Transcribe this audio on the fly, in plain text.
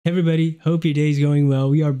Everybody, hope your day's going well.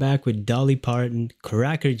 We are back with Dolly Parton,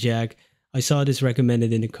 Cracker Jack. I saw this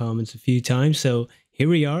recommended in the comments a few times, so here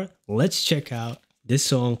we are. Let's check out this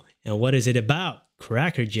song and what is it about,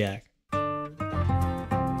 Cracker Jack.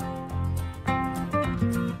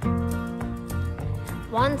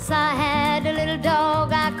 Once I had a little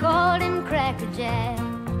dog, I called him Cracker Jack.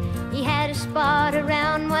 He had a spot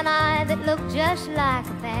around one eye that looked just like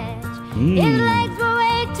a patch. His legs were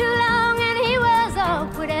way too long and he was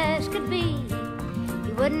awkward as could be.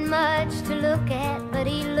 He wasn't much to look at, but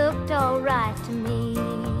he looked all right to me.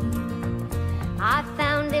 I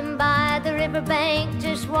found him by the riverbank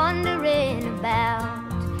just wandering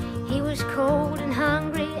about. He was cold and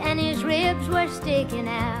hungry and his ribs were sticking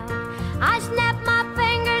out. I snapped my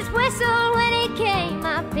fingers, whistled when he came,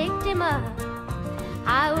 I picked him up.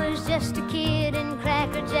 I was just a kid and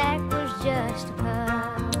Cracker Jack was just a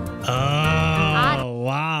pup. Oh,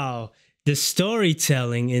 wow. The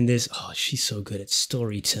storytelling in this. Oh, she's so good at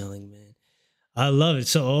storytelling, man. I love it.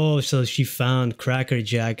 So she found Cracker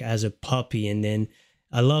Jack as a puppy. And then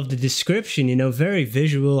I love the description, you know, very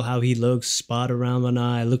visual, how he looks, spot around one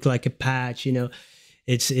eye, look like a patch, you know.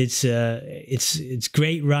 It's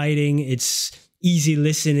great writing. It's easy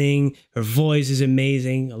listening. Her voice is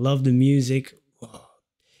amazing. I love the music.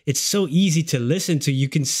 It's so easy to listen to. You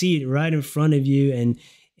can see it right in front of you, and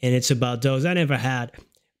it's about dogs. I never had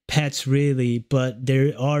pets really, but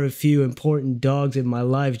there are a few important dogs in my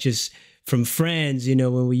life just from friends, you know,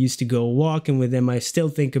 when we used to go walking with them. I still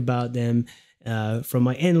think about them. From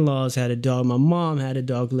my in-laws had a dog. My mom had a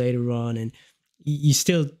dog later on, and you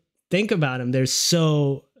still think about them.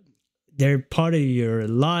 They're part of your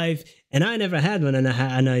life. And I never had one, and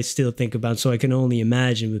I still think about them. So I can only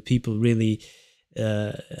imagine with people really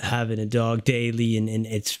having a dog daily, and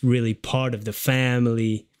it's really part of the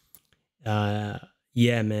family.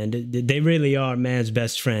 Yeah, man, they really are man's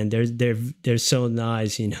best friend. They're so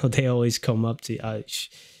nice, you know. They always come up to you.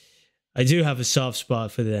 I do have a soft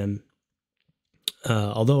spot for them.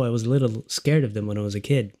 Although I was a little scared of them when I was a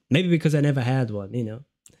kid. Maybe because I never had one, you know.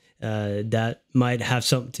 That might have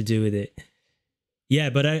something to do with it. Yeah,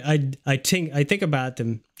 but I think about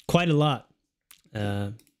them quite a lot.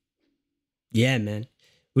 Yeah, man.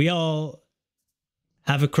 We all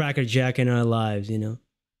have a Cracker Jack in our lives, you know.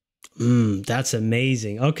 That's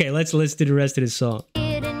amazing. Okay, let's listen to the rest of the song.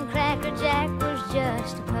 Kid and Cracker Jack was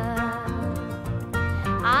just a pup.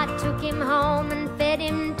 I took him home and fed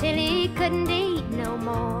him till he couldn't eat no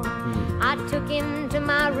more. I took him to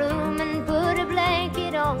my room and put a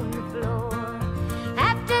blanket on the floor.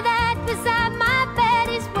 After that, beside my bed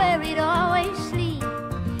is where he'd always sleep.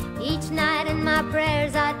 Each night in my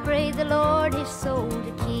prayers I'd pray the Lord his soul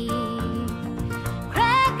to keep.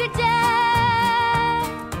 Cracker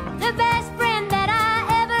Jack, the best friend that I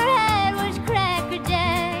ever had was Cracker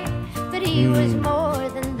Jack. But he was more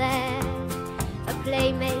than that, a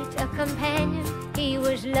playmate, a companion. He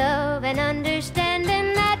was love and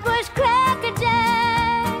understanding. That was Cracker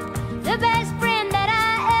Jack. The best friend that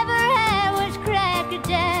I ever had was Cracker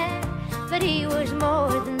Jack. But he was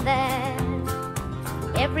more than that.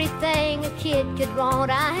 Everything a kid could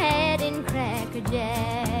want, I had in Cracker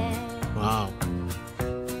Jack. Wow.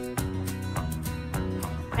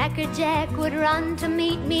 Cracker Jack would run to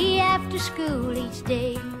meet me after school each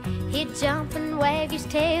day. He'd jump and wag his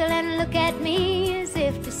tail and look at me as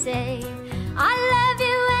if to say, I love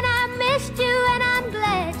you and I missed you and I'm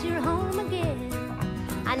glad you're home again.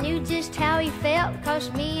 I knew just how he felt,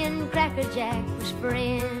 'cause me and Cracker Jack was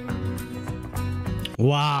friends.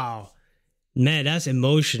 Wow. Man, that's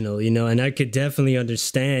emotional, you know, and I could definitely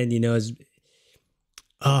understand, you know,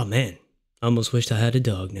 oh man, I almost wished I had a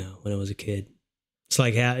dog now when I was a kid. It's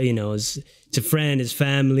like, how, you know, it's a friend, his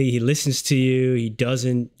family, he listens to you, he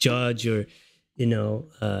doesn't judge or, you know,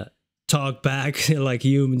 talk back like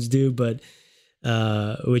humans do, but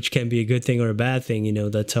which can be a good thing or a bad thing, you know,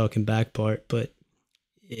 the talking back part, but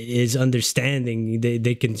is understanding.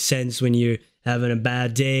 They can sense when you're having a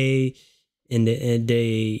bad day, and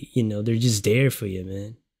they, you know, they're just there for you,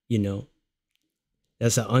 man. You know,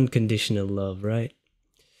 that's an unconditional love, right?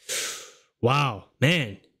 Wow,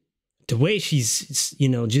 man. The way she's, you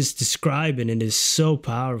know, just describing it is so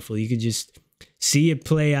powerful. You could just see it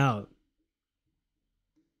play out.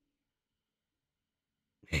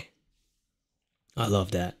 Man, I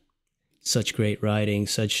love that. Such great writing,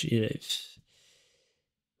 such,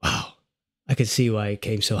 wow. I could see why it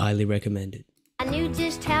came so highly recommended. I knew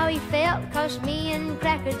just how he felt, 'cause me and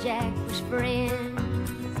Cracker Jack was friends.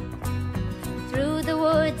 Through the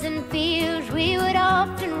woods and fields we would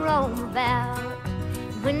often roam about.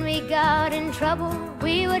 When we got in trouble,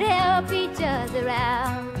 we would help each other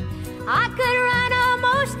out. I could run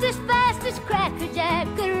almost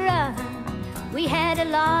We had a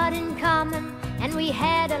lot in common, and we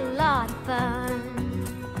had a lot of fun.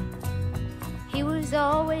 He was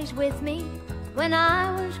always with me when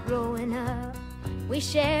I was growing up. We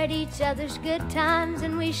shared each other's good times,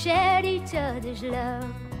 and we shared each other's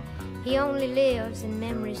love. He only lives in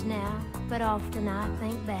memories now, but often I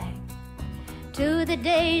think back to the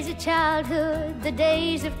days of childhood, the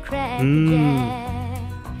days of Cracker Jack.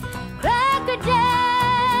 Cracker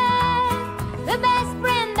Jack, the best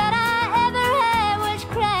friend that I ever had was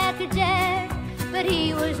Cracker Jack. But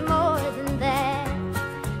he was more than that,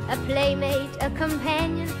 a playmate, a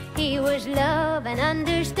companion. He was love and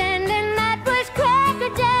understanding. That was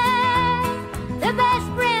Cracker Jack. The best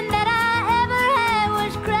friend that I ever had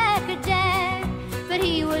was Cracker Jack. But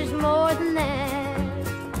he was more than that.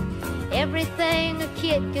 Everything a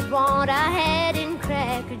kid could want, I had in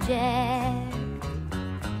Cracker Jack.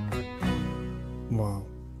 Wow.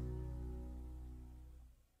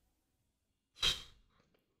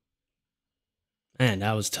 Man,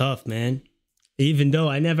 that was tough, man. Even though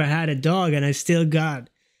I never had a dog, and I still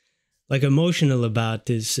got like emotional about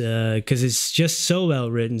this because it's just so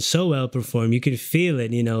well written, so well performed. You can feel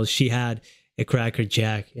it. You know, she had a Cracker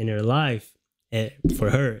Jack in her life.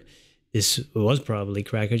 For her, this was probably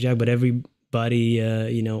Cracker Jack, but everybody,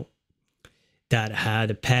 you know, that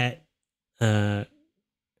had a pet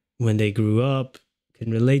when they grew up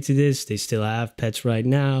can relate to this. They still have pets right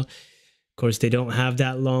now. Of course, they don't have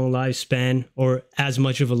that long lifespan, or as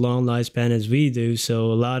much of a long lifespan as we do, so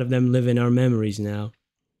a lot of them live in our memories now.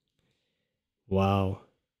 Wow.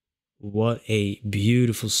 What a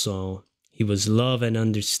beautiful song. He was love and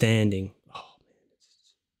understanding. Oh, man.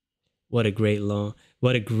 What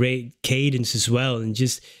a great cadence as well. And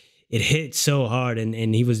just, it hit so hard.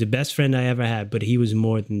 And he was the best friend I ever had, but he was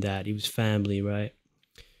more than that. He was family, right?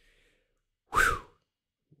 Whew.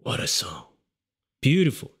 What a song.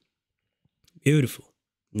 Beautiful. Beautiful.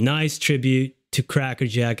 Nice tribute to Cracker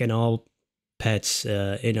Jack and all pets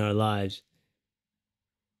in our lives.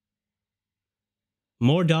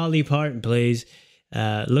 More Dolly Parton, please.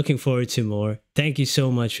 Looking forward to more. Thank you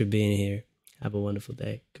so much for being here. Have a wonderful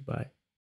day. Goodbye.